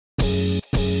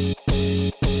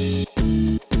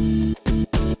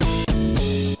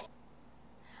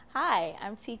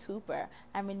I'm T. Cooper.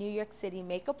 I'm a New York City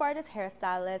makeup artist,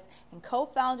 hairstylist, and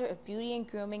co-founder of beauty and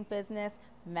grooming business,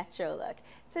 Metro Look.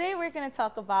 Today we're going to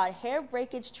talk about hair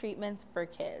breakage treatments for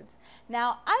kids.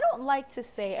 Now, I don't like to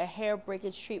say a hair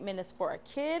breakage treatment is for a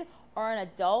kid or an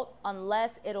adult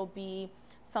unless it'll be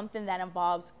something that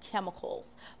involves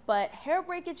chemicals. But hair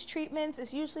breakage treatments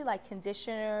is usually like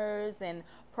conditioners and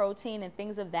protein and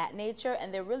things of that nature,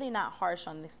 and they're really not harsh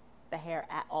on the hair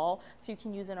at all, so you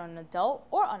can use it on an adult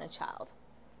or on a child.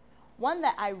 One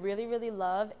that I really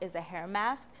love is a hair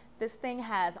mask. This thing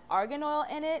has argan oil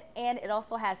in it, and it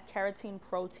also has keratin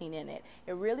protein in it.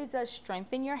 It really does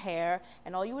strengthen your hair,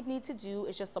 and all you would need to do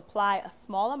is just apply a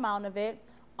small amount of it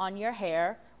on your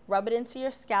hair, rub it into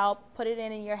your scalp, put it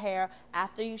in your hair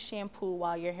after you shampoo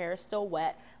while your hair is still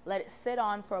wet. Let it sit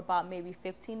on for about maybe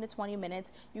 15 to 20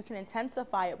 minutes. You can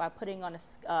intensify it by putting on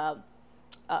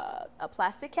a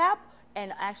plastic cap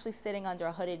and actually sitting under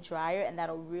a hooded dryer, and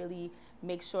that'll really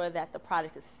make sure that the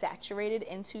product is saturated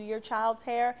into your child's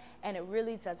hair, and it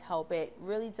really does help. It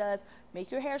really does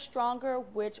make your hair stronger,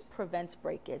 which prevents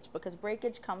breakage, because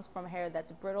breakage comes from hair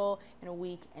that's brittle and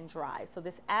weak and dry. So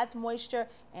this adds moisture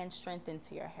and strength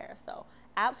into your hair. So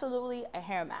absolutely a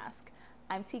hair mask.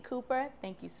 I'm T. Cooper.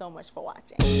 Thank you so much for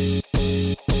watching.